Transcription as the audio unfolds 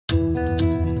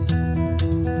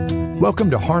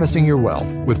Welcome to Harnessing Your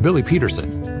Wealth with Billy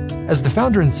Peterson. As the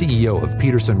founder and CEO of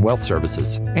Peterson Wealth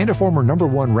Services and a former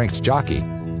 #1 ranked jockey,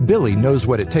 Billy knows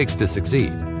what it takes to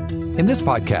succeed. In this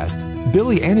podcast,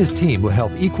 Billy and his team will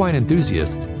help equine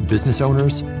enthusiasts, business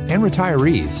owners, and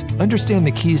retirees understand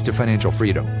the keys to financial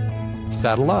freedom.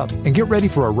 Saddle up and get ready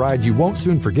for a ride you won't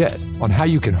soon forget on how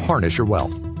you can harness your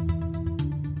wealth.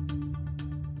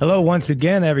 Hello once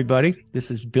again, everybody.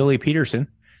 This is Billy Peterson.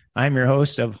 I'm your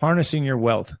host of Harnessing Your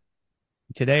Wealth.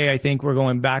 Today, I think we're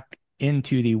going back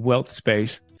into the wealth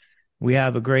space. We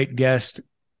have a great guest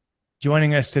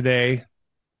joining us today,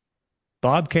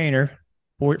 Bob Kaynor,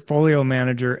 portfolio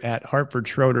manager at Hartford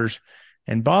Schroders.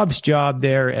 And Bob's job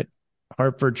there at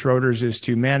Hartford Schroders is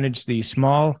to manage the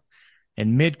small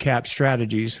and mid-cap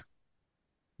strategies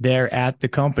there at the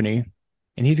company.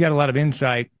 And he's got a lot of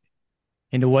insight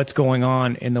into what's going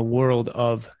on in the world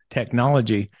of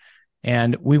technology.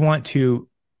 And we want to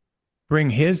bring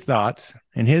his thoughts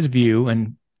and his view,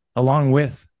 and along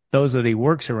with those that he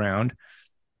works around,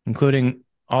 including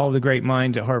all the great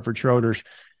minds at Hartford Schroders,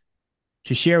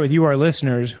 to share with you, our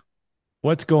listeners,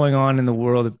 what's going on in the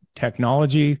world of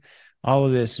technology, all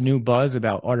of this new buzz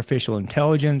about artificial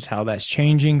intelligence, how that's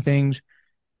changing things,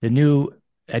 the new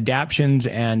adaptions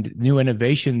and new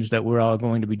innovations that we're all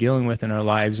going to be dealing with in our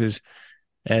lives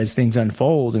as things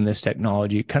unfold in this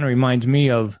technology. It kind of reminds me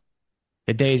of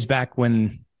the days back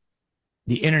when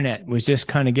the internet was just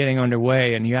kind of getting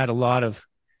underway and you had a lot of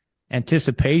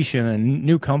anticipation and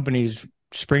new companies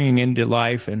springing into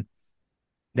life, and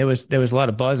there was a lot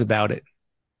of buzz about it.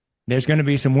 There's going to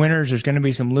be some winners, there's going to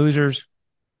be some losers,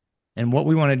 and what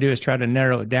we want to do is try to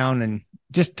narrow it down and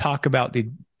just talk about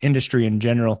the industry in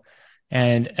general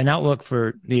and an outlook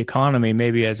for the economy,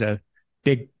 maybe as a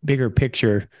bigger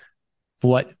picture of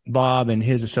what Bob and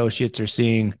his associates are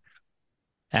seeing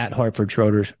at Hartford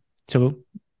Schroders. So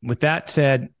with that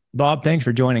said, Bob, thanks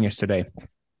for joining us today.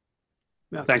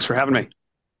 Yeah, thanks for having me.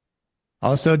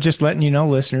 Also, just letting you know,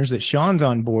 listeners, that Shaun's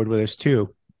on board with us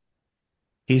too.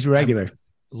 He's regular. I'm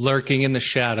lurking in the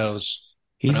shadows.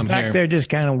 He's back there just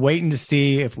kind of waiting to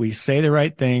see if we say the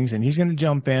right things, and he's going to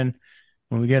jump in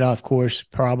when we get off course,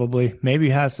 probably. Maybe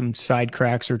has some side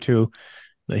cracks or two,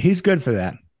 but he's good for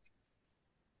that.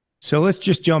 So let's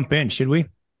just jump in, should we?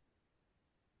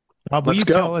 Bob, will you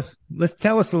tell us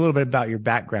a little bit about your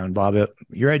background, Bob,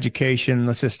 your education.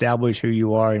 Let's establish who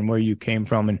you are and where you came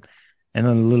from, and then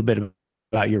a little bit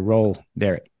about your role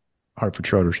there at Hartford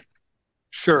Schroders.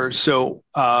 Sure. So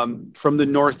from the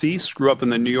Northeast, grew up in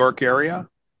the New York area.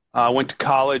 Went to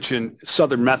college in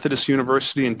Southern Methodist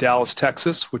University in Dallas,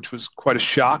 Texas, which was quite a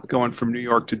shock going from New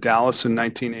York to Dallas in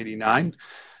 1989.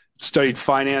 Studied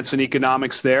finance and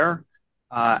economics there.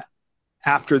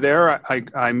 After there,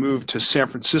 I moved to San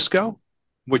Francisco,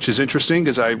 which is interesting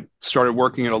because I started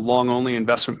working at a long-only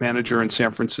investment manager in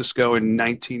San Francisco in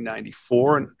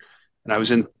 1994, and I was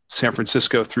in San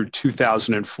Francisco through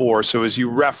 2004. So as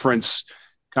you reference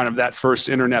kind of that first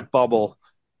internet bubble,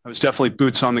 I was definitely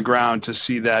boots on the ground to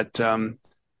see that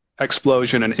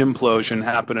explosion and implosion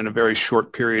happen in a very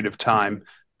short period of time.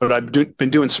 But I've been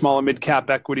doing small and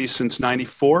mid-cap equities since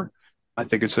 94. I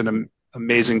think it's an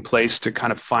amazing place to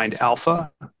kind of find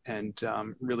alpha and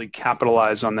really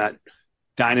capitalize on that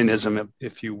dynamism,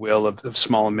 if you will, of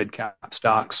small and mid-cap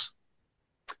stocks.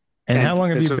 And how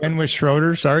long have you been with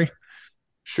Schroders? Sorry.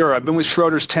 Sure. I've been with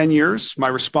Schroders 10 years. My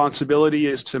responsibility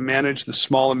is to manage the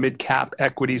small and mid-cap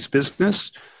equities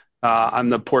business. I'm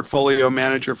the portfolio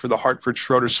manager for the Hartford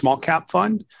Schroders Small Cap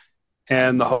Fund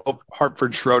and the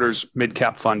Hartford Schroders Mid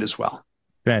Cap Fund as well.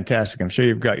 Fantastic. I'm sure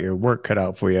you've got your work cut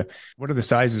out for you. What are the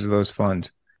sizes of those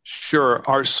funds? Sure.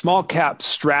 Our small cap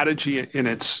strategy in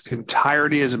its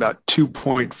entirety is about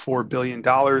 $2.4 billion.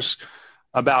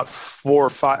 About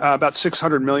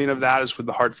 $600 million of that is with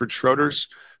the Hartford Schroders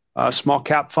Small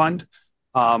Cap Fund.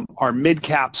 Our mid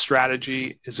cap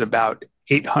strategy is about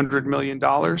 $800 million.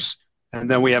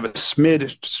 And then we have a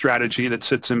SMID strategy that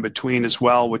sits in between as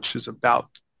well, which is about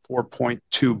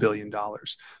 $4.2 billion.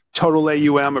 Total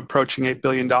AUM approaching $8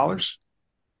 billion.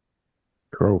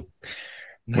 Cool.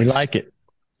 Nice. We like it.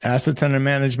 Assets under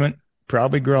management,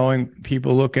 probably growing.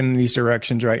 People looking in these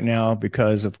directions right now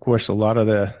because, of course, a lot of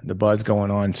the buzz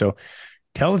going on. So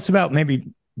tell us about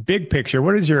maybe big picture.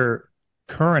 What is your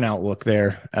current outlook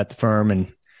there at the firm,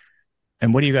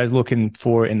 and what are you guys looking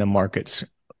for in the markets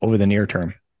over the near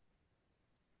term?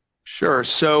 Sure.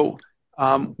 So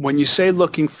when you say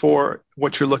looking for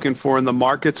what you're looking for in the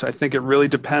markets, I think it really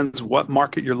depends what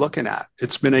market you're looking at.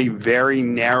 It's been a very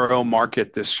narrow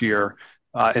market this year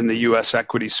in the U.S.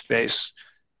 equity space.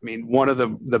 I mean, one of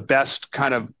the best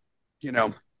kind of,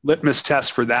 litmus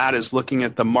tests for that is looking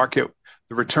at the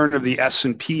the return of the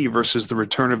S&P versus the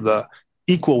return of the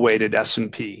equal weighted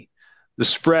S&P. The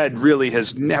spread really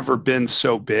has never been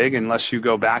so big unless you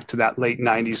go back to that late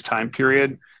 90s time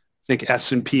period. I think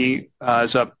S&P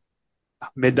is up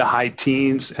mid to high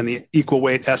teens, and the equal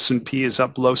weight S&P is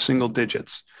up low single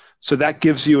digits. So that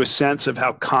gives you a sense of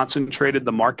how concentrated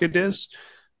the market is,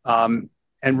 and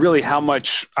really how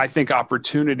much, I think,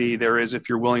 opportunity there is if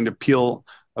you're willing to peel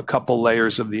a couple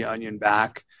layers of the onion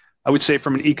back. I would say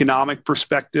from an economic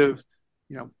perspective,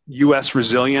 U.S.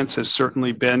 resilience has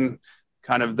certainly been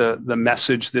kind of the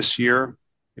message this year.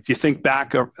 If you think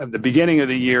back at the beginning of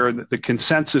the year, the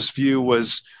consensus view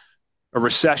was a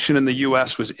recession in the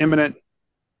U.S. was imminent.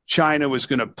 China was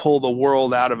going to pull the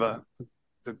world out of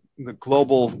the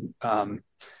global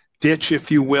ditch, if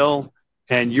you will,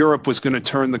 and Europe was going to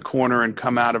turn the corner and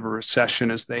come out of a recession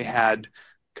as they had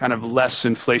kind of less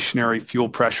inflationary fuel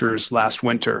pressures last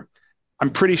winter. I'm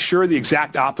pretty sure the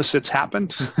exact opposites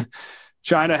happened.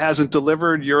 China hasn't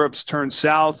delivered, Europe's turned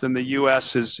south, and the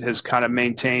U.S. has kind of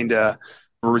maintained a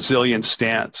resilient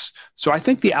stance. So I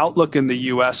think the outlook in the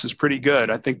U.S. is pretty good.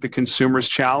 I think the consumer's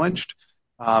challenged.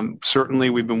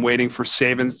 Certainly, we've been waiting for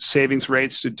savings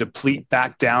rates to deplete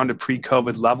back down to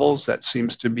pre-COVID levels. That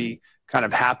seems to be kind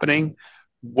of happening.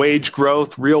 Wage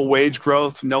growth, real wage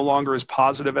growth, no longer as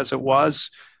positive as it was.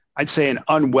 I'd say an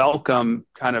unwelcome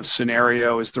kind of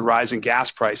scenario is the rise in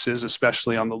gas prices,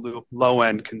 especially on the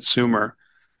low-end consumer.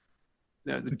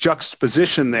 The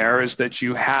juxtaposition there is that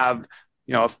you have,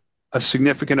 a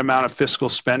significant amount of fiscal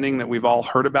spending that we've all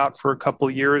heard about for a couple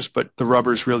of years, but the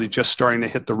rubber's really just starting to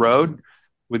hit the road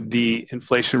with the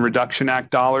Inflation Reduction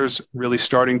Act dollars really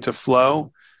starting to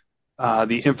flow.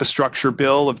 The infrastructure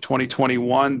bill of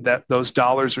 2021, that those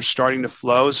dollars are starting to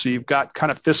flow. So you've got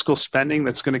kind of fiscal spending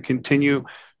that's going to continue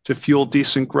to fuel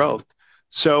decent growth.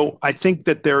 So I think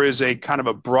that there is a kind of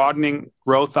a broadening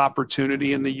growth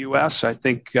opportunity in the U.S. I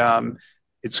think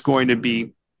it's going to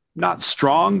be not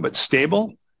strong, but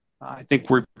stable. I think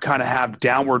we're kind of have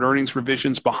downward earnings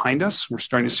revisions behind us. We're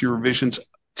starting to see revisions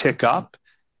tick up.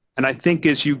 And I think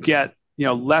as you get,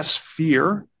 less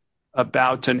fear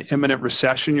about an imminent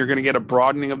recession, you're going to get a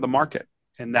broadening of the market.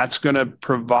 And that's going to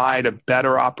provide a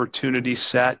better opportunity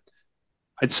set,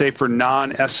 I'd say, for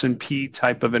non-S&P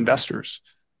type of investors,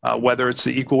 whether it's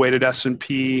the equal weighted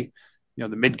S&P, the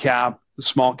mid cap, the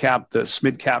small cap, the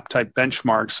SMID cap type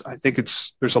benchmarks. I think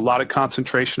there's a lot of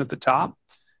concentration at the top,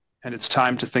 and it's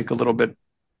time to think a little bit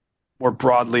more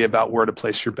broadly about where to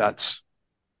place your bets.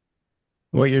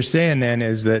 What you're saying then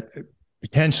is that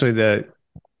potentially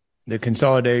the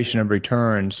consolidation of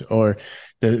returns, or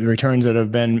the returns that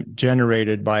have been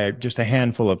generated by just a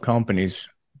handful of companies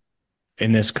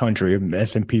in this country,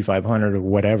 S&P 500 or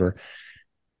whatever,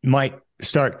 might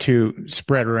start to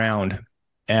spread around.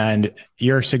 And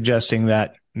you're suggesting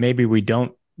that maybe we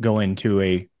don't go into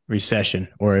a recession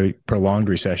or a prolonged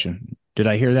recession. Did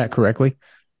I hear that correctly?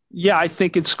 Yeah, I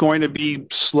think it's going to be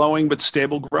slowing but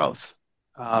stable growth.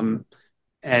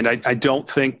 And I don't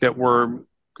think that we're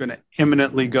going to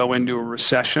imminently go into a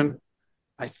recession.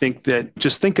 I think that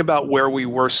just think about where we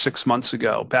were 6 months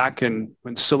ago, back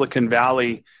when Silicon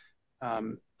Valley,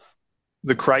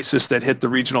 the crisis that hit the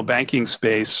regional banking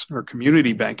space or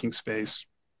community banking space.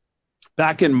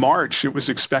 Back in March, it was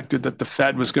expected that the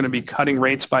Fed was going to be cutting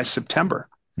rates by September.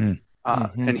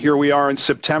 And here we are in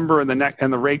September, and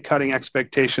the rate cutting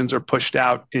expectations are pushed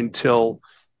out until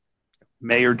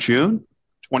May or June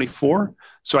 24.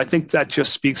 So I think that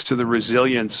just speaks to the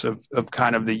resilience of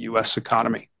kind of the U.S.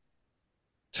 economy.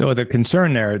 So the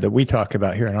concern there that we talk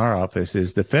about here in our office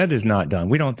is the Fed is not done.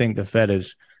 We don't think the Fed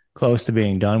is close to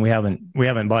being done. We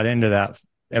haven't bought into that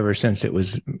ever since it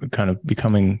was kind of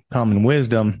becoming common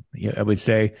wisdom, I would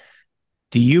say.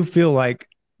 Do you feel like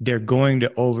they're going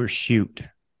to overshoot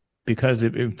because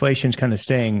inflation's kind of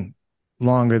staying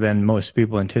longer than most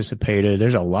people anticipated?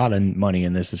 There's a lot of money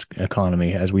in this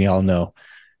economy, as we all know.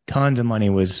 Tons of money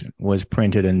was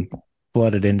printed and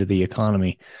flooded into the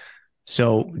economy.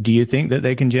 So do you think that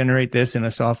they can generate this in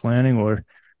a soft landing, or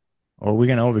are we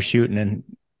going to overshoot and then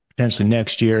potentially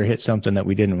next year hit something that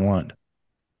we didn't want?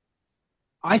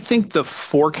 I think the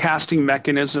forecasting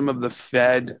mechanism of the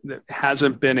Fed that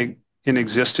hasn't been in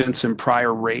existence in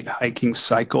prior rate hiking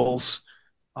cycles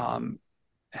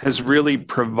has really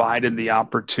provided the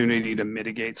opportunity to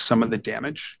mitigate some of the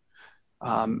damage.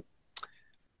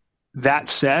 That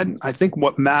said, I think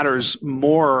what matters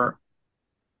more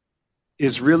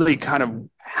is really kind of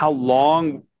how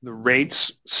long the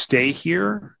rates stay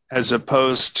here, as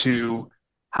opposed to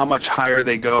how much higher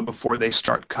they go before they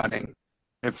start cutting.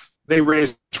 If they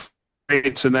raise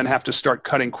rates and then have to start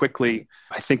cutting quickly,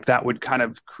 I think that would kind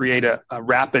of create a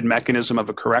rapid mechanism of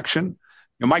a correction.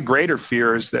 My greater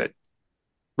fear is that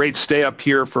rates stay up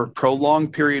here for a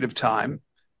prolonged period of time,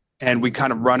 and we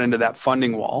kind of run into that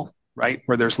funding wall, right,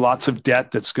 where there's lots of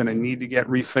debt that's going to need to get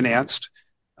refinanced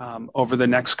over the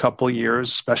next couple of years,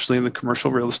 especially in the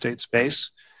commercial real estate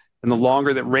space. And the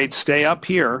longer that rates stay up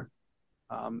here,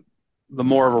 the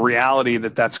more of a reality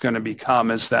that that's going to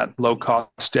become, is that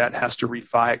low-cost debt has to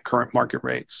refi at current market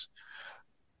rates.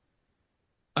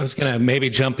 I was going to maybe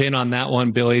jump in on that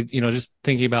one, Billy. Just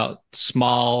thinking about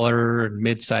smaller,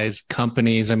 mid-sized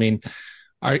companies. I mean,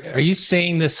 are you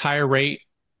seeing this higher rate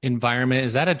environment?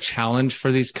 Is that a challenge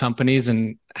for these companies,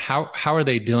 and how are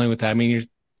they dealing with that? I mean,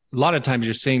 a lot of times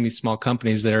you're seeing these small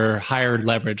companies that are higher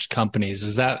leveraged companies.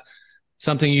 Is that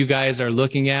something you guys are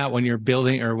looking at when you're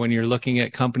building, or when you're looking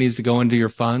at companies to go into your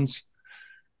funds?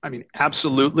 I mean,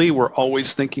 absolutely. We're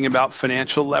always thinking about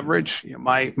financial leverage.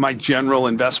 My general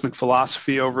investment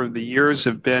philosophy over the years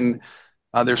have been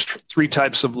there's three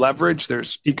types of leverage.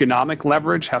 There's economic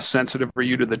leverage. How sensitive are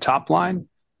you to the top line?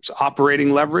 There's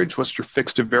operating leverage. What's your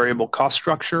fixed to variable cost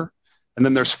structure? And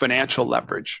then there's financial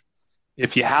leverage.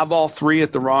 If you have all three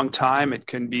at the wrong time, it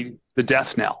can be the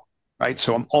death knell, right?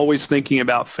 So I'm always thinking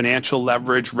about financial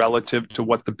leverage relative to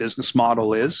what the business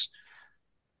model is.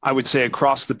 I would say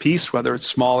across the piece, whether it's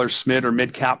small or SMID or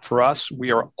mid cap for us,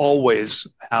 we are always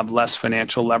have less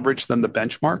financial leverage than the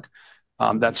benchmark.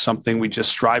 That's something we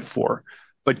just strive for.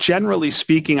 But generally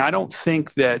speaking, I don't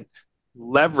think that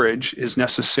leverage is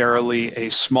necessarily a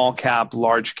small cap,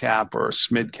 large cap, or a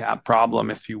SMID cap problem,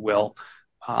 if you will.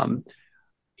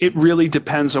 It really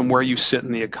depends on where you sit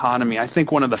in the economy. I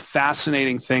think one of the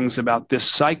fascinating things about this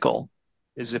cycle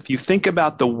is if you think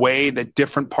about the way that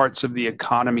different parts of the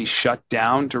economy shut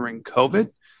down during COVID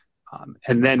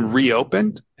and then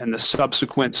reopened, and the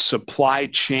subsequent supply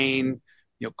chain,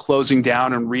 closing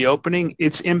down and reopening,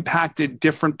 it's impacted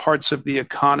different parts of the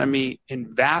economy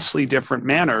in vastly different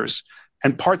manners,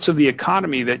 and parts of the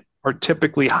economy that are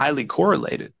typically highly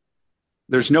correlated.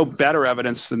 There's no better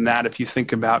evidence than that if you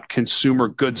think about consumer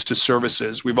goods to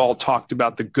services. We've all talked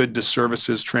about the good to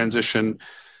services transition.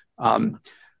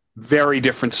 Very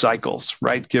different cycles,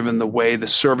 right? Given the way the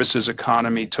services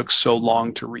economy took so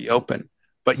long to reopen,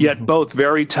 but yet both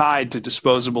very tied to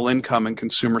disposable income and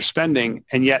consumer spending,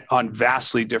 and yet on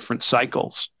vastly different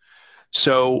cycles.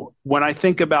 So when I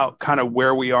think about kind of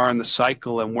where we are in the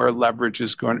cycle and where leverage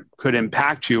could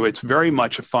impact you, it's very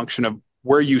much a function of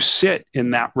where you sit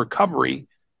in that recovery.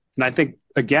 And I think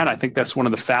that's one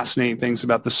of the fascinating things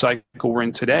about the cycle we're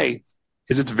in today,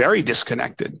 is it's very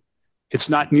disconnected. It's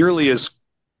not nearly as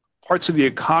parts of the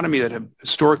economy that have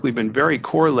historically been very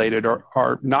correlated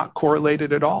are not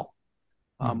correlated at all.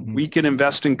 We can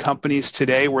invest in companies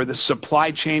today where the supply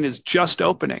chain is just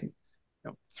opening,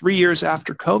 3 years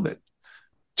after COVID,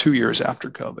 2 years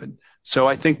after COVID. So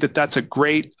I think that that's a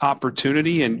great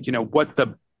opportunity. And what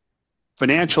the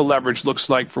financial leverage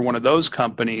looks like for one of those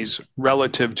companies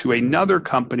relative to another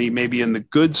company, maybe in the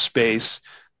goods space,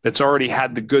 that's already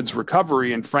had the goods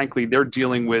recovery, and frankly, they're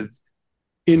dealing with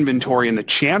inventory in the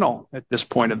channel at this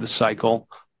point of the cycle,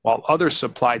 while other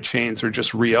supply chains are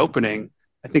just reopening.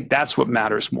 I think that's what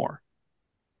matters more.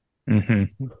 I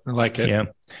like it.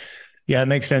 Yeah, it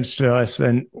makes sense to us.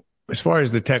 And as far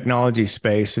as the technology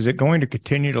space, is it going to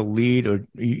continue to lead? Or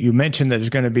you mentioned that there's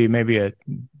going to be maybe a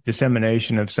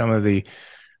dissemination of some of the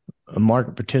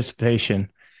market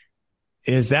participation.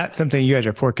 Is that something you guys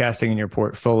are forecasting in your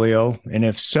portfolio? And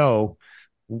if so,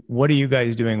 what are you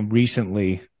guys doing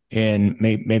recently in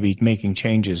maybe making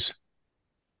changes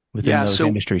within those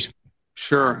industries?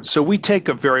 Sure. So we take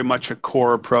very much a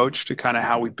core approach to kind of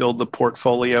how we build the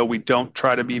portfolio. We don't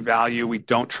try to be value. We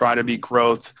don't try to be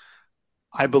growth.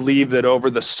 I believe that over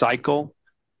the cycle,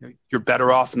 you're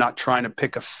better off not trying to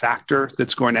pick a factor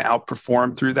that's going to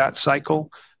outperform through that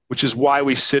cycle, which is why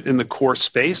we sit in the core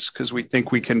space, because we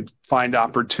think we can find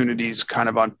opportunities kind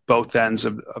of on both ends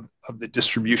of the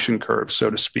distribution curve, so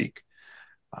to speak.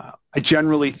 I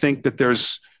generally think that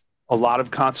there's a lot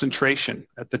of concentration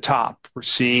at the top. We're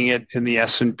seeing it in the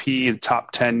S&P. The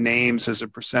top 10 names as a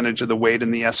percentage of the weight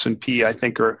in the S&P, I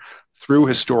think, are through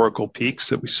historical peaks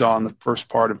that we saw in the first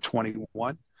part of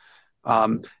 21.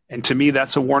 And to me,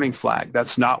 that's a warning flag.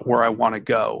 That's not where I want to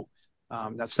go.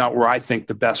 That's not where I think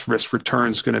the best risk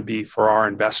return is going to be for our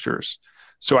investors.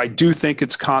 So I do think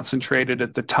it's concentrated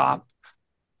at the top.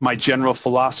 My general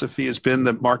philosophy has been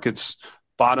that markets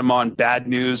bottom on bad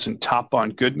news and top on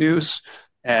good news.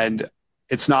 And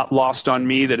it's not lost on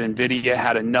me that NVIDIA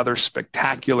had another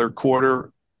spectacular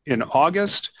quarter in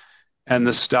August, and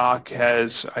the stock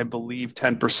has, I believe,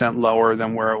 10% lower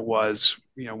than where it was,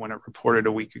 when it reported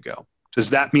a week ago.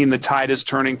 Does that mean the tide is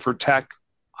turning for tech?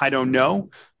 I don't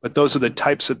know, but those are the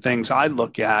types of things I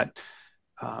look at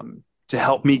to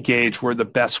help me gauge where the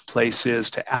best place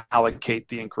is to allocate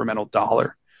the incremental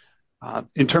dollar.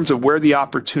 In terms of where the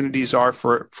opportunities are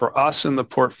for us in the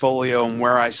portfolio and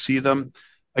where I see them,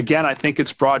 again, I think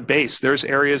it's broad-based. There's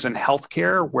areas in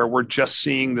healthcare where we're just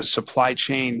seeing the supply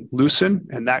chain loosen,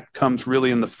 and that comes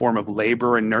really in the form of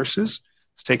labor and nurses.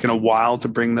 It's taken a while to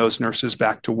bring those nurses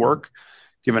back to work,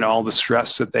 given all the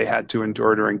stress that they had to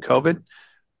endure during COVID.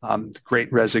 The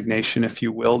great resignation, if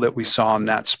you will, that we saw in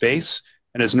that space.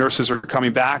 And as nurses are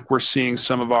coming back, we're seeing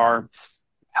some of our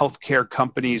healthcare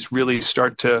companies really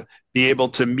start to be able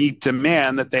to meet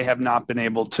demand that they have not been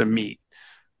able to meet.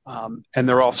 And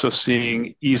they're also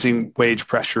seeing easing wage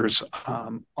pressures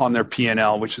on their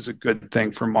P&L, which is a good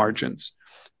thing for margins.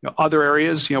 Other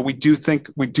areas, we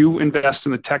do invest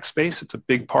in the tech space. It's a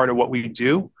big part of what we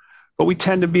do, but we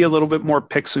tend to be a little bit more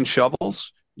picks and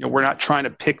shovels. We're not trying to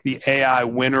pick the AI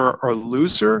winner or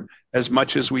loser as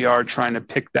much as we are trying to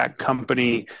pick that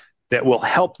company that will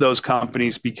help those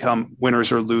companies become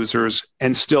winners or losers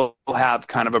and still have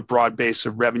kind of a broad base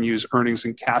of revenues, earnings,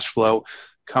 and cash flow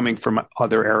coming from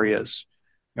other areas.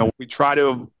 We try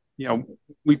to,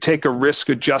 we take a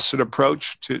risk-adjusted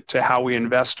approach to how we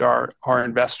invest our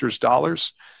investors'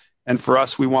 dollars. And for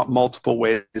us, we want multiple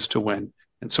ways to win.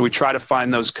 And so we try to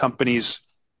find those companies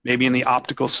maybe in the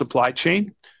optical supply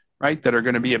chain, right, that are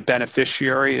going to be a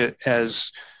beneficiary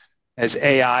as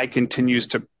AI continues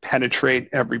to penetrate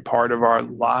every part of our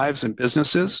lives and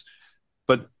businesses,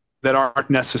 but that aren't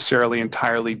necessarily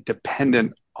entirely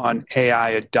dependent on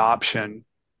AI adoption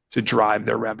to drive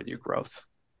their revenue growth.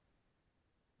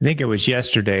 I think it was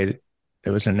yesterday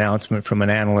there was an announcement from an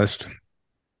analyst,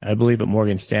 I believe at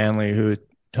Morgan Stanley, who was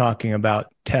talking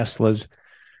about Tesla's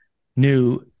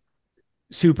new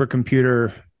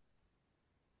supercomputer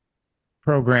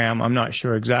program. I'm not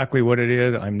sure exactly what it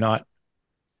is. I'm not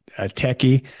a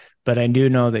techie, but I do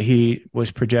know that he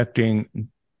was projecting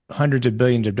hundreds of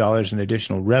billions of dollars in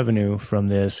additional revenue from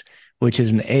this, which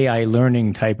is an AI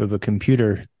learning type of a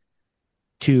computer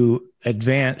to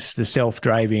advance the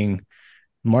self-driving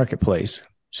marketplace.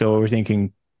 So we're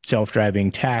thinking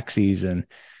self-driving taxis and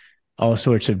all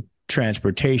sorts of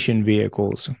transportation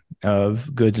vehicles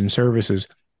of goods and services.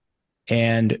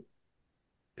 And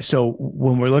so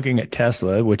when we're looking at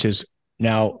Tesla, which is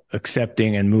now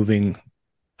accepting and moving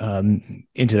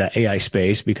into that AI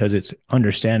space because it's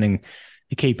understanding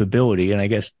the capability, and I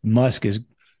guess Musk is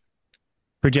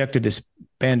projected to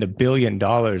spend $1 billion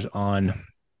on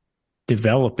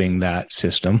developing that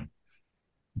system.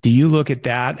 Do you look at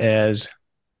that as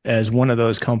one of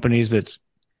those companies that's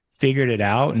figured it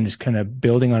out and is kind of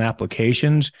building on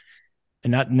applications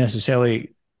and not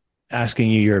necessarily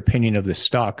asking you your opinion of the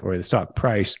stock or the stock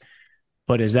price,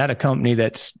 but is that a company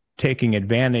that's taking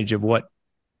advantage of what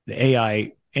the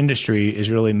AI industry is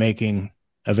really making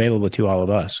available to all of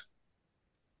us?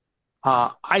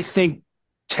 I think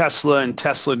Tesla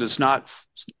does not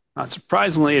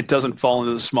surprisingly, it doesn't fall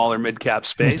into the smaller mid-cap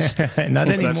space. Not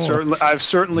anymore. I've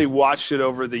certainly watched it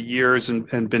over the years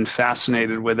and been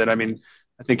fascinated with it. I mean,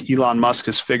 I think Elon Musk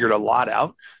has figured a lot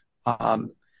out.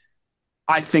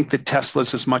 I think that Tesla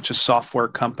is as much a software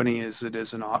company as it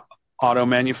is an auto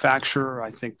manufacturer.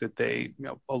 I think that a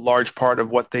large part of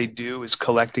what they do is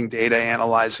collecting data,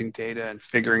 analyzing data, and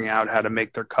figuring out how to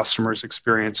make their customers'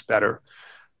 experience better.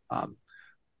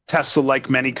 Tesla, like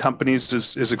many companies,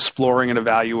 is exploring and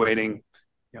evaluating,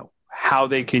 how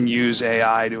they can use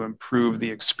AI to improve the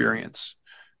experience.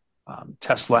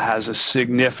 Tesla has a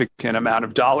significant amount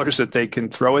of dollars that they can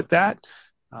throw at that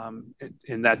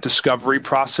in that discovery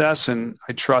process, and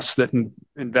I trust that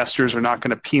investors are not going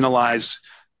to penalize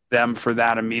them for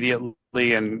that immediately,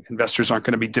 and investors aren't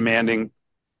going to be demanding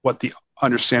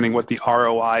understanding what the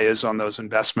ROI is on those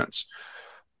investments.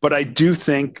 But I do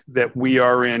think that we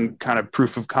are in kind of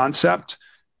proof of concept.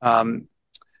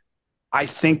 I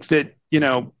think that,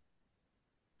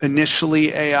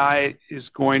 initially AI is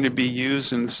going to be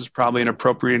used, and this is probably an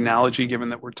appropriate analogy given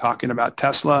that we're talking about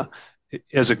Tesla,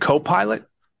 as a co-pilot.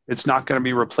 It's not going to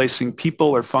be replacing people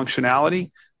or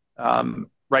functionality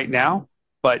right now,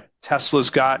 but Tesla's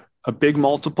got a big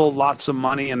multiple, lots of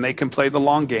money, and they can play the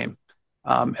long game.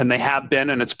 And they have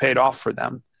been, and it's paid off for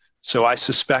them. So I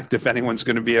suspect if anyone's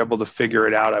going to be able to figure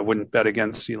it out, I wouldn't bet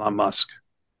against Elon Musk.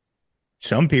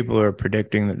 Some people are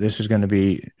predicting that this is going to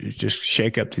be just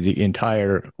shake up to the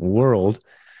entire world.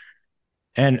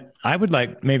 And I would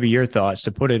like maybe your thoughts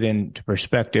to put it into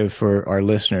perspective for our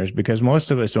listeners, because most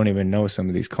of us don't even know some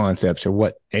of these concepts or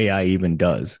what AI even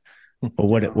does or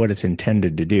what it's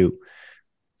intended to do.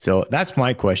 So that's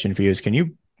my question for you is, can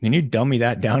you dummy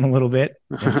that down a little bit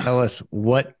and tell us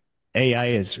what AI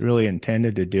is really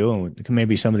intended to do, and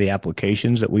maybe some of the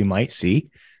applications that we might see?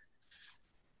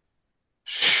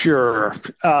 Sure.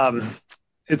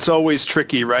 It's always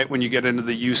tricky, right, when you get into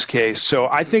the use case. So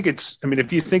I think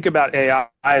if you think about AI,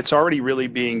 it's already really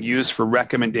being used for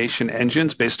recommendation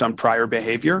engines based on prior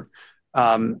behavior,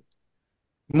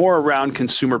 more around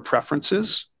consumer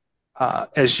preferences.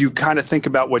 As you kind of think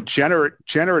about what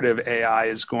generative AI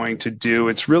is going to do,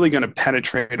 it's really going to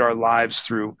penetrate our lives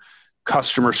through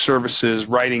customer services,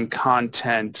 writing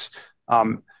content,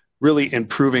 really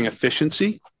improving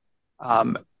efficiency.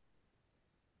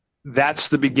 That's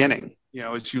the beginning.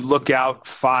 As you look out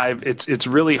it's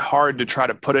really hard to try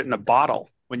to put it in a bottle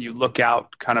when you look out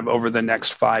kind of over the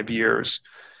next 5 years.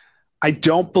 I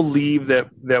don't believe that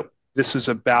this is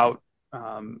about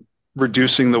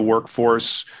reducing the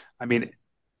workforce.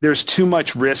 There's too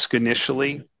much risk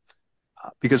initially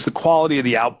because the quality of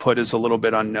the output is a little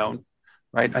bit unknown,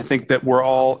 right? I think that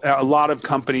a lot of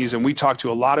companies, and we talk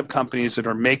to a lot of companies that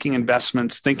are making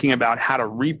investments, thinking about how to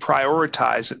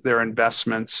reprioritize their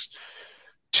investments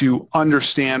to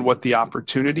understand what the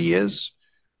opportunity is.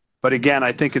 But again,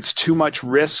 I think it's too much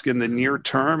risk in the near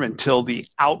term until the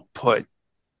output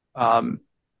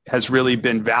has really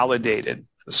been validated,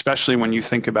 especially when you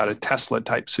think about a Tesla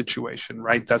type situation,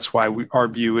 right? That's why our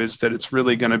view is that it's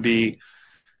really going to be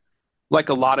like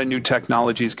a lot of new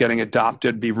technologies getting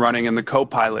adopted, be running in the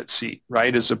co-pilot seat,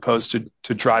 right? As opposed to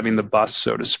driving the bus,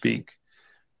 so to speak.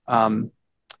 But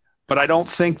I don't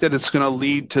think that it's going to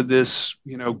lead to this,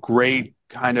 great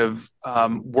kind of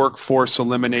workforce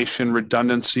elimination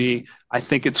redundancy. I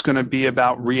think it's going to be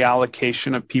about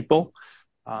reallocation of people,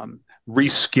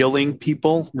 reskilling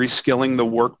people, reskilling the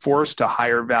workforce to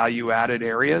higher value added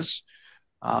areas.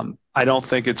 I don't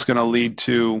think it's going to lead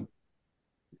to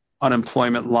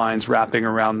unemployment lines wrapping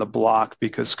around the block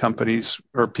because companies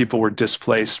or people were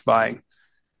displaced by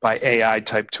AI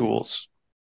type tools.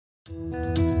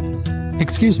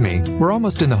 Excuse me, we're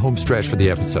almost in the home stretch for the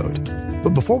episode.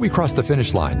 But before we cross the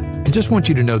finish line, I just want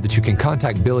you to know that you can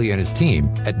contact Billy and his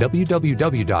team at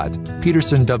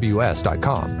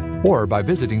www.petersonws.com or by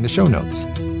visiting the show notes.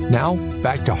 Now,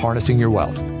 back to harnessing your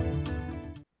wealth.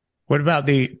 What about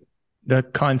the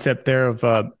concept there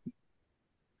of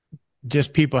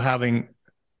just people having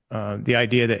the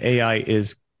idea that AI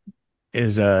is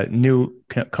a new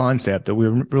concept that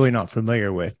we're really not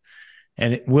familiar with?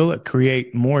 And will it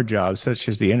create more jobs such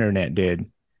as the internet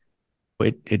did?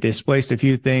 It displaced a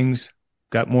few things,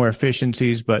 got more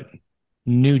efficiencies, but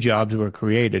new jobs were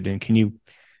created. And can you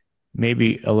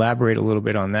maybe elaborate a little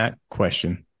bit on that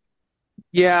question?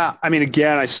 Yeah,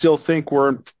 again, I still think we're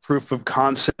in proof of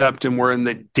concept and we're in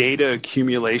the data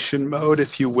accumulation mode,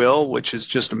 if you will, which is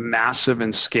just massive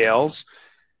in scales.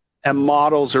 And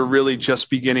models are really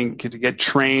just beginning to get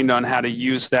trained on how to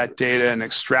use that data and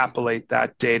extrapolate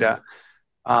that data.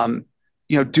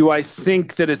 Do I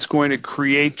think that it's going to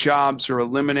create jobs or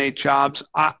eliminate jobs?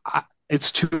 It's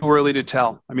too early to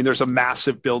tell. There's a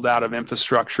massive build out of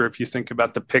infrastructure. If you think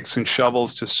about the picks and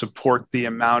shovels to support the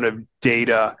amount of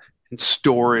data and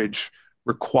storage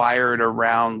required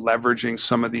around leveraging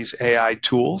some of these AI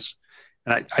tools.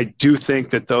 And I do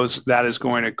think that that is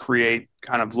going to create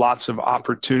kind of lots of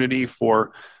opportunity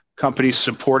for companies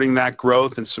supporting that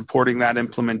growth and supporting that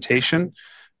implementation.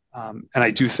 And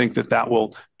I do think that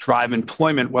will drive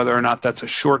employment, whether or not that's a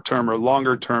short-term or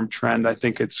longer-term trend. I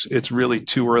think it's really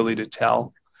too early to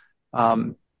tell.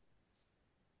 But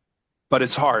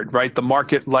it's hard, right? The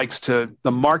market likes to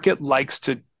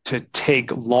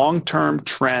take long-term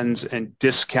trends and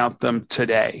discount them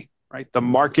today, right? The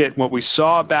market, what we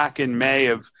saw back in May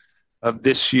of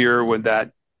this year with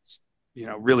that,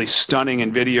 really stunning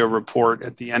NVIDIA report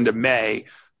at the end of May,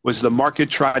 was the market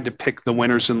tried to pick the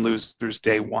winners and losers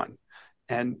day one.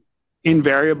 And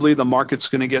invariably, the market's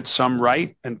going to get some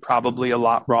right and probably a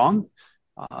lot wrong.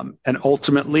 And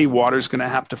ultimately, water's going to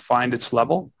have to find its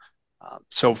level.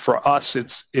 So for us,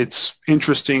 it's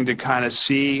interesting to kind of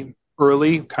see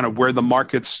early kind of where the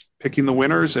market's picking the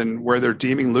winners and where they're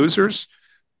deeming losers.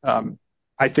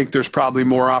 I think there's probably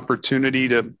more opportunity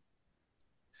to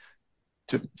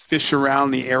fish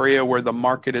around the area where the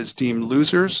market is deemed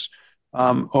losers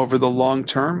over the long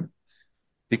term,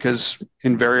 because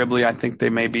invariably I think they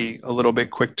may be a little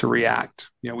bit quick to react.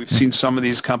 We've seen some of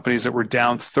these companies that were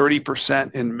down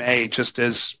 30% in May, just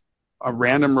as a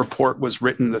random report was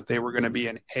written that they were going to be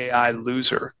an AI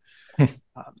loser.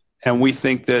 And we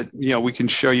think that, we can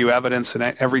show you evidence in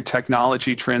every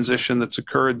technology transition that's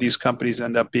occurred, these companies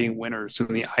end up being winners in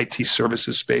the IT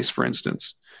services space, for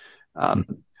instance.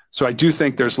 So I do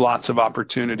think there's lots of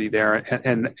opportunity there,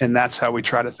 and that's how we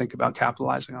try to think about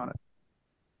capitalizing on it.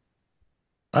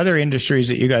 Other industries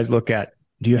that you guys look at,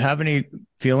 do you have any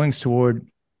feelings toward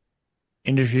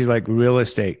industries like real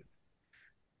estate,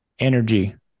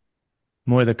 energy,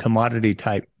 more the commodity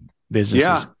type businesses?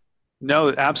 Yeah,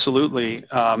 no, absolutely.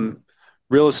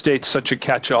 Real estate's such a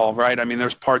catch-all, right? I mean,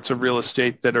 there's parts of real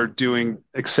estate that are doing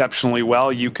exceptionally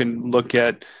well. You can look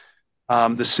at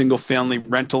the single-family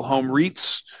rental home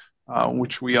REITs,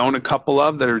 which we own a couple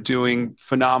of, that are doing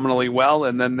phenomenally well.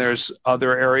 And then there's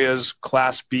other areas,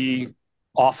 Class B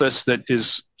office, that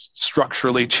is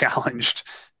structurally challenged,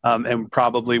 and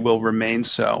probably will remain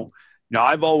so.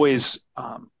 I've always,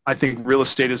 I think real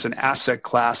estate as an asset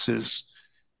class is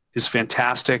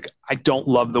fantastic. I don't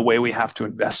love the way we have to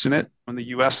invest in it in the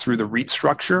U.S. through the REIT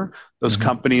structure. Those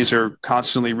companies are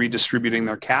constantly redistributing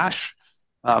their cash,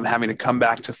 having to come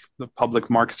back to the public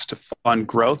markets to fund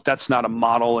growth. That's not a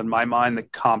model in my mind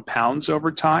that compounds over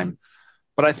time.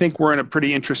 But I think we're in a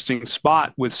pretty interesting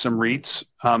spot with some REITs,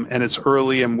 and it's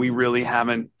early, and we really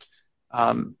haven't,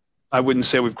 I wouldn't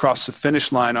say we've crossed the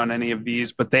finish line on any of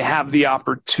these, but they have the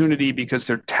opportunity, because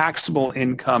their taxable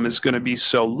income is going to be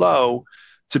so low,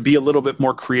 to be a little bit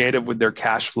more creative with their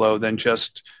cash flow than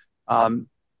just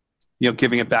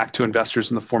giving it back to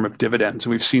investors in the form of dividends.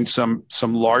 And we've seen some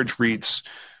large REITs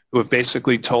who have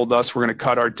basically told us, we're going to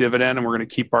cut our dividend and we're going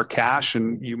to keep our cash,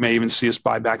 and you may even see us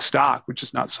buy back stock, which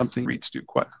is not something REITs do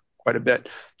quite a bit.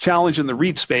 Challenge in the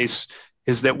REIT space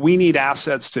is that we need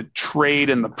assets to trade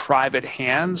in the private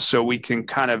hands so we can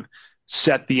kind of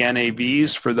set the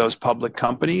NAVs for those public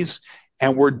companies.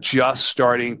 And we're just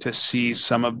starting to see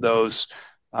some of those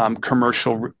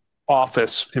commercial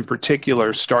office in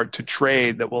particular start to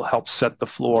trade that will help set the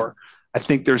floor. I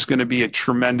think there's going to be a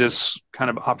tremendous kind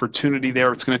of opportunity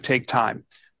there. It's going to take time.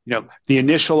 The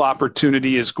initial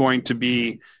opportunity is going to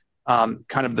be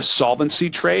kind of the solvency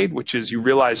trade, which is you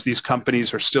realize these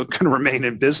companies are still going to remain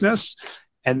in business.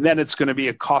 And then it's going to be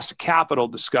a cost of capital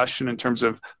discussion in terms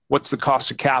of what's the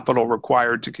cost of capital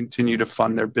required to continue to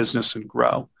fund their business and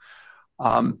grow.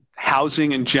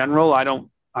 Housing in general,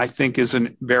 I think is a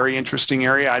very interesting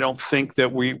area. I don't think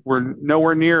that we're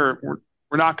nowhere near,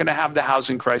 we're not going to have the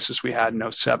housing crisis we had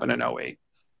in 07 and 08.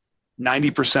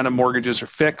 90% of mortgages are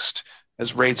fixed.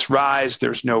 As rates rise,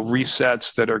 there's no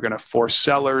resets that are going to force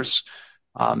sellers.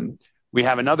 We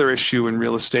have another issue in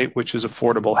real estate, which is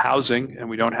affordable housing, and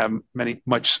we don't have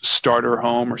much starter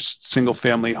home or single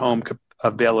family home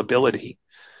availability.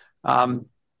 And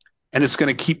it's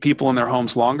going to keep people in their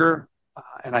homes longer.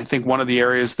 And I think one of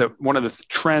the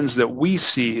trends that we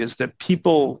see is that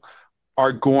people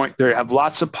they have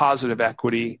lots of positive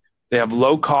equity. They have a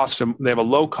low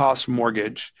cost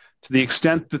mortgage. To the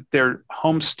extent that their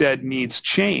homestead needs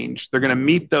change, they're going to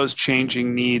meet those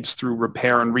changing needs through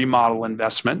repair and remodel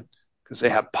investment, because they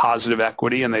have positive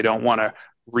equity and they don't want to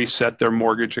reset their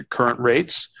mortgage at current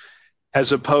rates,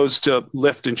 as opposed to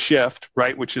lift and shift,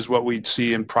 right, which is what we'd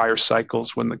see in prior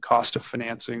cycles when the cost of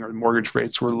financing or mortgage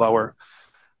rates were lower.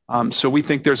 So we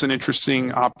think there's an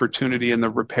interesting opportunity in the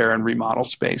repair and remodel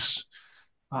space.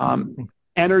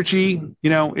 Energy,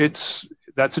 that's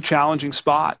a challenging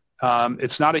spot.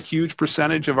 It's not a huge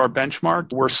percentage of our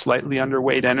benchmark. We're slightly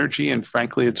underweight energy, and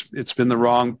frankly, we've been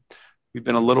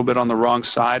a little bit on the wrong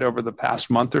side over the past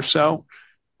month or so.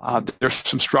 There's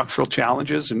some structural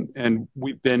challenges, and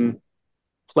we've been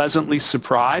pleasantly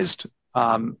surprised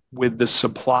with the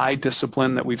supply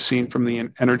discipline that we've seen from the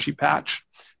energy patch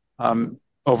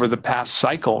over the past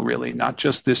cycle, really, not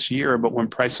just this year, but when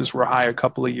prices were high a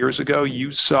couple of years ago,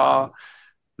 you saw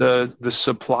the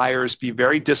suppliers be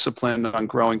very disciplined on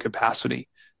growing capacity,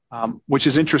 which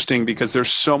is interesting because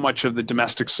there's so much of the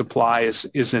domestic supply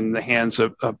is in the hands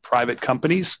of private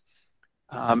companies,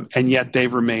 and yet they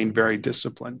remain very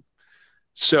disciplined.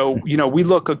 So, we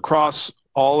look across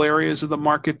all areas of the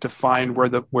market to find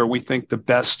where we think the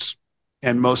best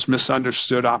and most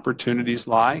misunderstood opportunities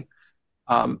lie.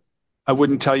 I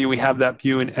wouldn't tell you we have that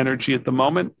view in energy at the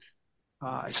moment.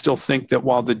 I still think that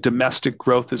while the domestic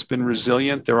growth has been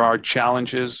resilient, there are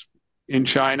challenges in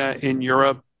China, in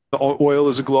Europe. The oil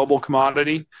is a global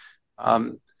commodity.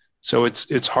 So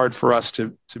it's hard for us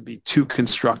to be too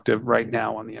constructive right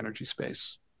now on the energy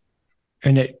space.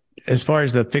 And as far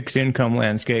as the fixed income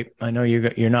landscape, I know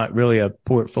you're not really a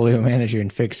portfolio manager in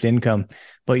fixed income,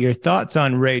 but your thoughts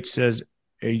on rates says,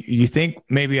 you think,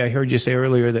 maybe I heard you say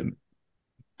earlier that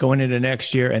going into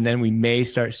next year, and then we may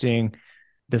start seeing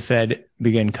the Fed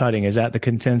begin cutting. Is that the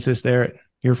consensus there at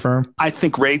your firm? I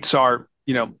think rates are,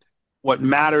 what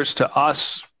matters to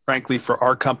us, frankly, for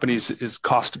our companies is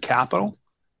cost of capital.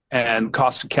 And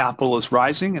cost of capital is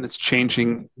rising, and it's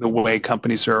changing the way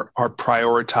companies are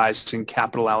prioritizing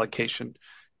capital allocation.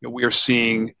 We are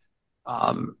seeing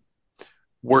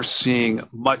we're seeing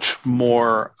much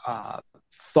more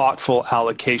thoughtful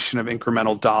allocation of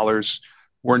incremental dollars.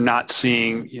 We're not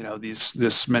seeing,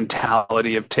 this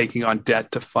mentality of taking on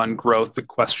debt to fund growth at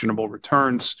questionable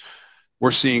returns.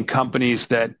 We're seeing companies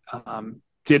that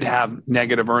did have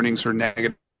negative earnings or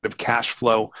negative cash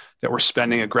flow that were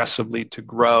spending aggressively to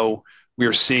grow. We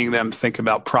are seeing them think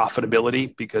about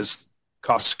profitability because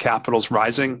cost of capital is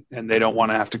rising and they don't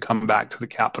want to have to come back to the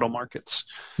capital markets.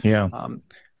 Yeah.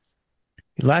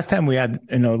 Last time we had,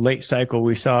 late cycle,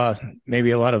 we saw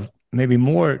maybe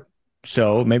more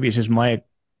so, maybe it's just my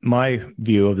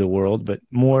view of the world, but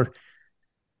more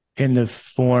in the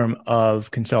form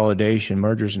of consolidation,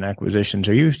 mergers and acquisitions.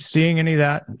 Are you seeing any of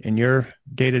that in your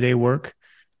day-to-day work?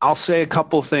 I'll say a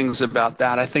couple of things about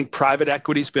that. I think private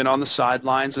equity's been on the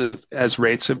sidelines as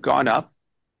rates have gone up.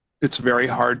 It's very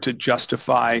hard to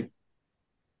justify,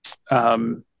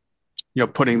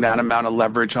 putting that amount of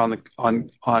leverage on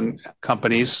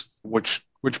companies, which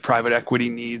private equity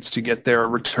needs to get their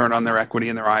return on their equity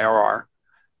and their IRR.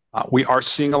 We are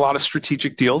seeing a lot of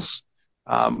strategic deals.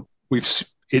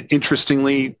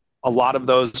 Interestingly, a lot of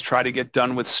those try to get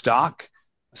done with stock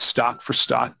for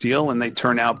stock deal, and they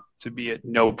turn out to be at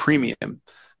no premium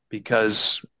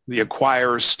because the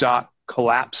acquirer's stock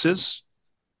collapses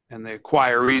and the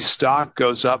acquiree's stock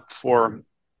goes up for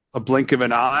a blink of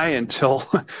an eye until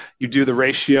you do the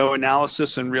ratio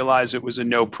analysis and realize it was a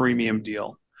no premium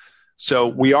deal. So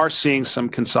we are seeing some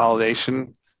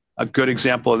consolidation. A good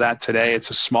example of that today,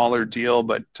 it's a smaller deal,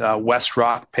 but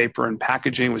WestRock Paper and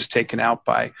Packaging was taken out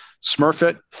by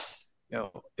Smurfit.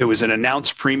 It was an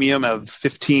announced premium of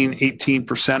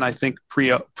 18%, I think,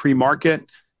 pre-market.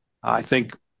 I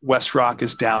think WestRock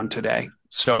is down today.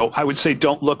 So I would say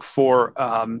don't look for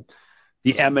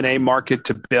the M&A market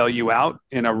to bail you out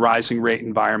in a rising rate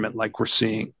environment like we're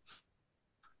seeing.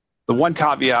 The one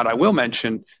caveat I will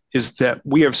mention is that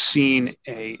we have seen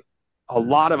a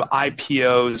lot of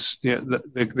IPOs.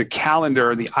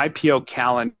 The IPO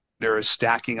calendar is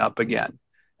stacking up again.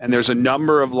 And there's a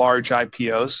number of large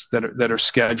IPOs that are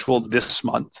scheduled this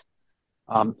month.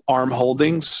 ARM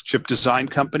Holdings, chip design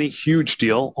company, huge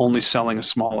deal, only selling a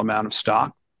small amount of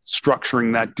stock,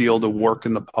 structuring that deal to work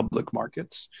in the public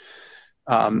markets.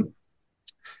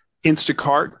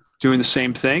 Instacart doing the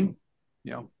same thing,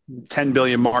 $10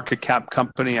 billion market cap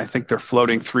company. I think they're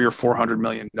floating $300 or $400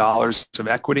 million of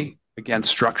equity, again,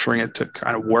 structuring it to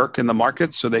kind of work in the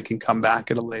market so they can come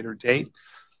back at a later date.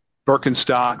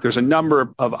 Birkenstock, there's a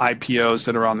number of IPOs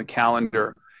that are on the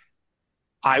calendar.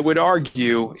 I would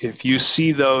argue if you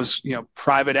see those,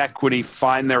 private equity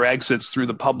find their exits through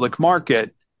the public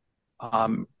market,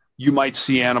 you might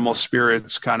see animal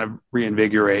spirits kind of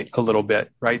reinvigorate a little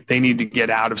bit, right? They need to get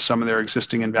out of some of their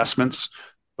existing investments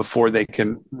before they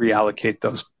can reallocate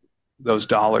those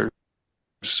dollars.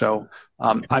 So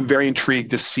I'm very intrigued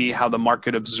to see how the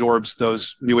market absorbs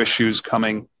those new issues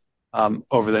coming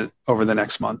over the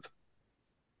next month.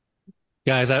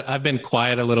 Guys, I've been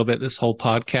quiet a little bit this whole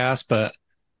podcast, but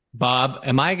Bob,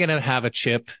 am I going to have a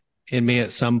chip in me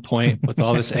at some point with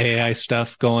all this AI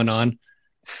stuff going on?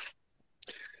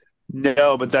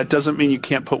 No, but that doesn't mean you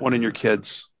can't put one in your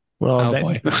kids. Well,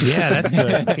 yeah, that's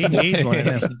good. He needs one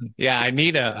of them.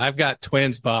 Yeah, I've got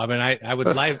twins, Bob, and I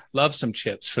would love some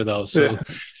chips for those. So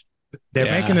they're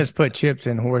making us put chips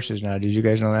in horses now. Did you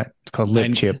guys know that? It's called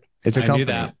Lip Chip. It's a company. Knew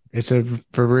that. It's a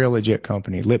for real legit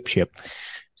company, Lip Chip.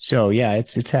 So yeah,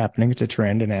 it's happening. It's a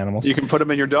trend in animals. You can put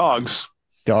them in your dogs.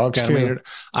 Dogs too.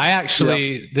 I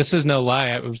actually, This is no lie.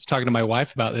 I was talking to my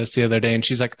wife about this the other day, and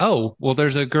she's like, "Oh, well,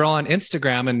 there's a girl on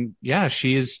Instagram, and yeah,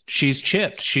 she's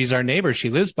chipped. She's our neighbor.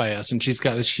 She lives by us, and she's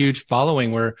got this huge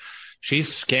following where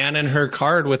she's scanning her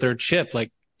card with her chip,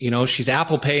 like she's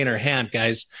Apple Pay in her hand,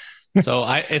 guys." So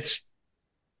it's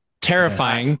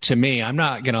terrifying to me. I'm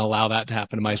not going to allow that to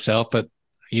happen to myself, but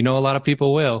a lot of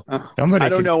people will. I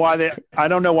don't know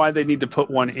why they need to put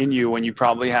one in you when you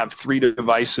probably have 3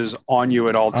 devices on you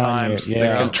at all times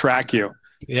that can track you.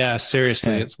 Yeah,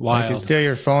 seriously, it's wild. They could steal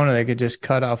your phone, or they could just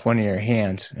cut off one of your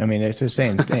hands. I mean, it's the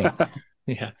same thing.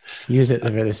 Yeah, use it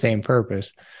for the same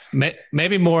purpose.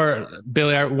 Maybe more,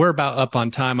 Billy. We're about up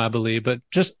on time, I believe. But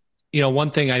just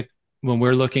one thing when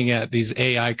we're looking at these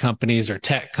AI companies or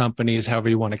tech companies, however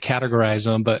you want to categorize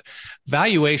them, but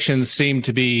valuations seem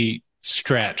to be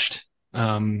stretched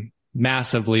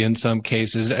massively in some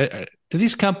cases. Do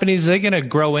these companies, are they going to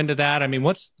grow into that? I mean,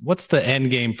 what's the end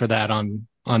game for that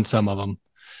on some of them?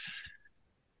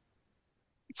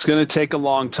 It's going to take a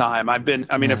long time.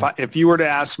 If you were to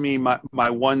ask me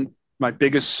my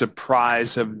biggest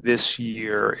surprise of this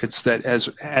year, it's that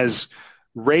as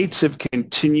rates have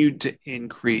continued to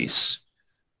increase,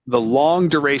 the long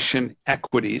duration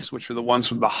equities, which are the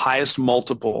ones with the highest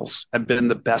multiples, have been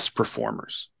the best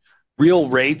performers. Real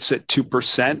rates at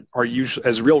 2% are usually,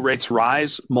 as real rates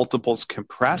rise, multiples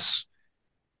compress.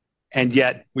 And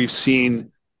yet we've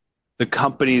seen the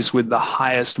companies with the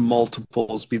highest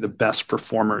multiples be the best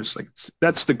performers. Like,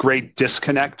 that's the great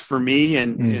disconnect for me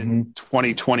in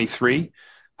 2023.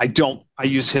 I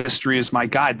use history as my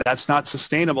guide. That's not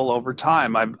sustainable over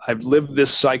time. I've lived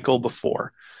this cycle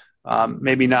before.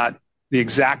 Maybe not the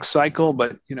exact cycle,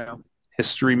 but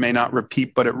history may not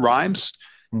repeat, but it rhymes.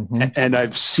 And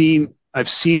I've seen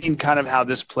kind of how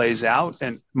this plays out.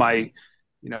 And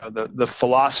the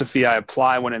philosophy I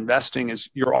apply when investing is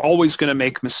you're always going to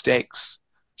make mistakes.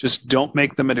 Just don't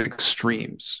make them at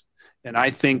extremes. And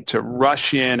I think to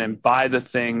rush in and buy the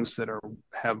things that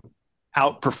have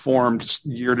outperformed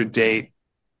year to date,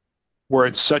 where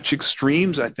it's such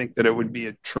extremes, I think that it would be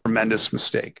a tremendous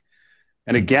mistake.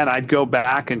 And again, I'd go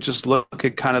back and just look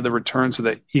at kind of the returns of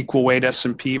the equal weight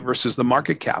S&P versus the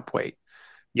market cap weight.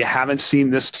 You haven't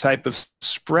seen this type of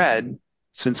spread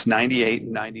since 98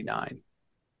 and 99.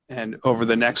 And over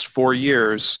the next 4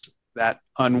 years, that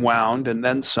unwound and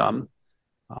then some.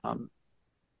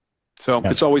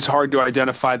 It's always hard to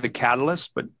identify the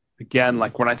catalyst. But again,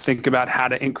 like when I think about how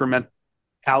to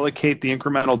allocate the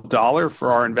incremental dollar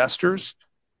for our investors,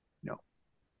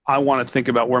 I want to think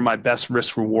about where my best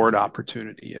risk reward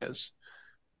opportunity is.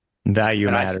 Value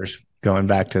matters. Going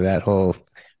back to that whole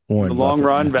Warren the long Buffett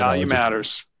run, value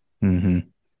matters.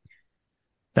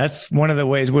 That's one of the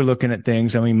ways we're looking at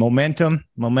things. I mean,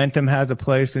 momentum has a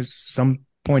place at some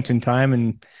points in time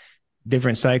and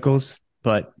different cycles,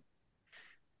 but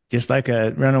just like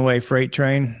a runaway freight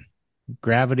train,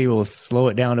 gravity will slow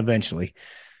it down eventually.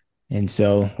 And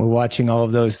so we're watching all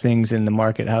of those things in the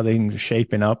market, how things are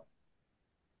shaping up,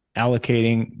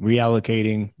 allocating,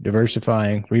 reallocating,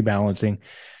 diversifying, rebalancing.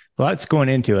 Lots going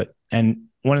into it. And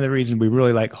one of the reasons we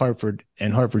really like Hartford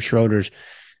and Hartford Schroders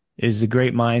is the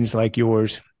great minds like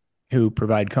yours who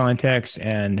provide context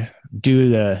and do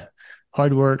the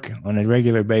hard work on a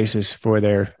regular basis for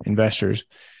their investors.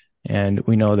 And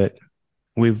we know that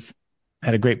we've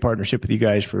had a great partnership with you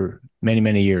guys for many,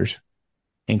 many years,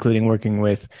 including working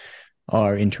with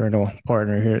our internal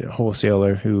partner here,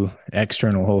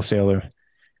 external wholesaler,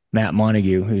 Matt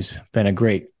Montague, who's been a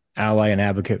great ally and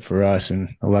advocate for us and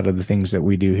a lot of the things that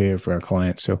we do here for our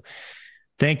clients. So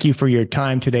thank you for your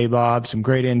time today, Bob. Some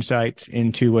great insights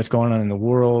into what's going on in the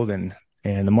world and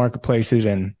the marketplaces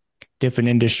and different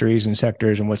industries and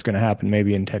sectors and what's going to happen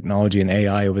maybe in technology and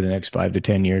AI over the next 5 to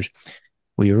 10 years.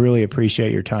 We really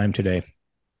appreciate your time today.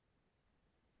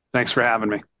 Thanks for having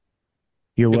me.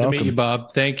 You're Good welcome. to meet you,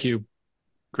 Bob. Thank you.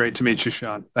 Great to meet you,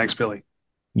 Shaun. Thanks, Billy.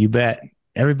 You bet.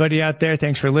 Everybody out there,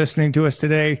 thanks for listening to us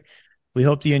today. We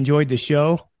hope you enjoyed the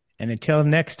show. And until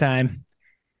next time,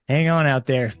 hang on out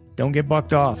there. Don't get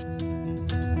bucked off.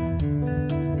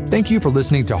 Thank you for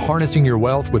listening to Harnessing Your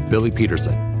Wealth with Billy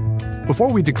Peterson.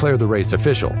 Before we declare the race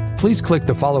official, please click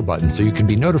the follow button so you can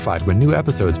be notified when new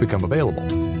episodes become available.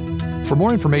 For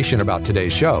more information about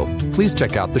today's show, please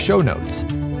check out the show notes.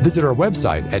 Visit our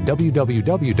website at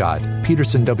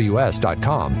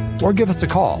www.petersonws.com or give us a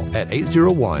call at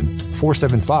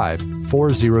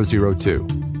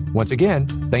 801-475-4002. Once again,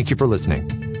 thank you for listening.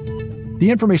 The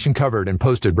information covered and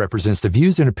posted represents the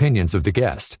views and opinions of the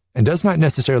guest and does not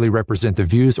necessarily represent the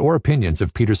views or opinions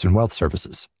of Peterson Wealth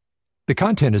Services. The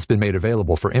content has been made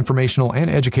available for informational and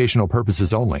educational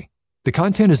purposes only. The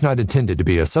content is not intended to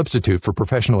be a substitute for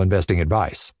professional investing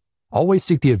advice. Always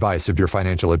seek the advice of your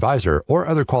financial advisor or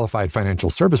other qualified financial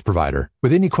service provider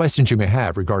with any questions you may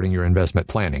have regarding your investment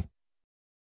planning.